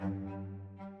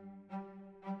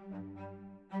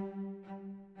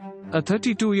A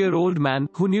 32-year-old man,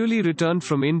 who newly returned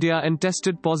from India and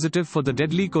tested positive for the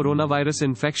deadly coronavirus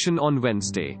infection on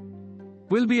Wednesday,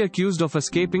 will be accused of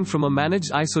escaping from a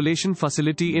managed isolation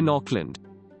facility in Auckland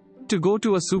to go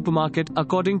to a supermarket,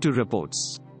 according to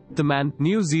reports. The man,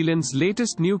 New Zealand's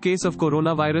latest new case of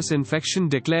coronavirus infection,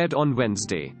 declared on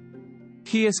Wednesday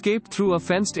he escaped through a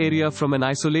fenced area from an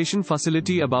isolation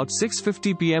facility about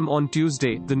 6:50 p.m. on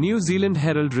Tuesday, the New Zealand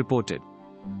Herald reported.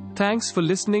 Thanks for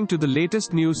listening to the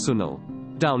latest News Suno.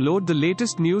 Download the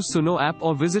latest News Suno app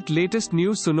or visit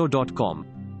latestnewsuno.com.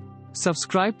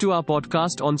 Subscribe to our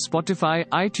podcast on Spotify,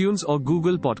 iTunes or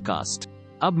Google Podcast.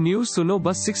 अब news सुनो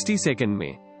बस 60 second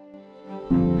में।